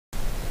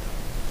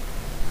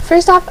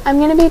first off, I'm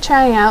going to be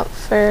trying out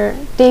for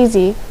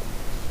Daisy.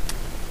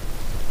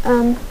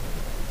 Alright,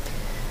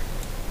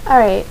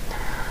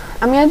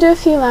 I'm going to do a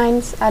few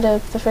lines out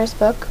of the first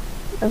book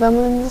of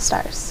Moon and the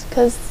Stars,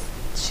 because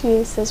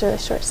she says really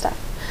short stuff.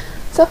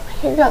 So,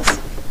 here goes.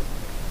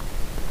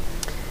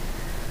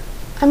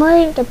 I'm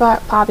worried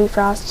about Poppy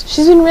Frost.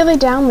 She's been really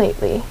down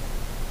lately.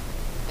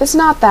 It's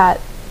not that.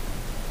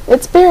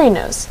 It's Barry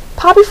Nose.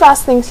 Poppy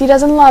Frost thinks he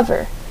doesn't love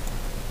her.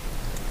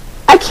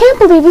 I can't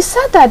believe you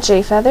said that,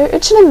 Jay Feather.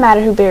 It shouldn't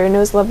matter who Barry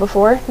Nose loved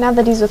before, now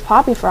that he's with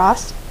Poppy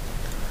Frost.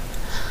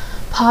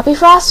 Poppy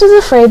Frost is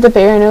afraid that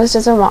Barry Nose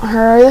doesn't want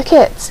her or the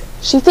kids.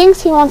 She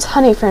thinks he wants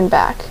Honeyfern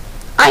back.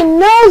 I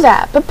know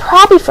that, but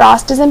Poppy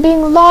Frost isn't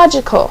being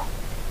logical.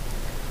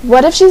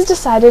 What if she's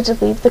decided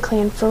to leave the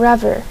clan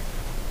forever?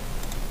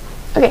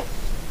 Okay.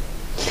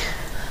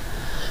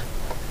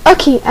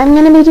 Okay, I'm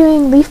going to be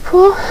doing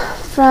Leafpool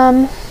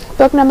from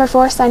book number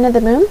 4, Sign of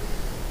the Moon.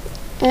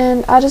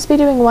 And I'll just be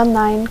doing one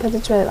line because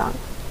it's really long.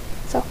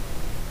 So,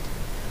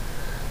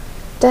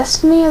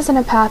 destiny isn't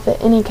a path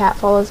that any cat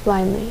follows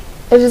blindly.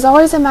 It is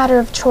always a matter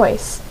of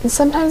choice, and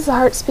sometimes the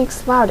heart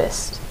speaks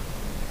loudest.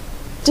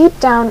 Deep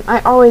down, I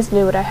always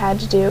knew what I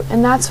had to do,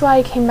 and that's why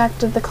I came back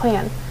to the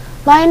clan.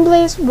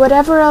 Lionblaze,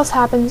 whatever else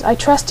happens, I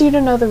trust you to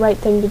know the right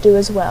thing to do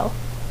as well.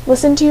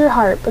 Listen to your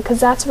heart,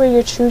 because that's where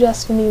your true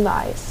destiny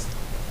lies.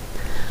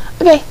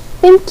 Okay,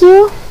 thank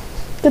you.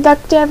 Good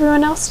luck to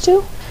everyone else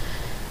too.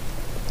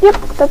 Yep,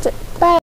 that's it.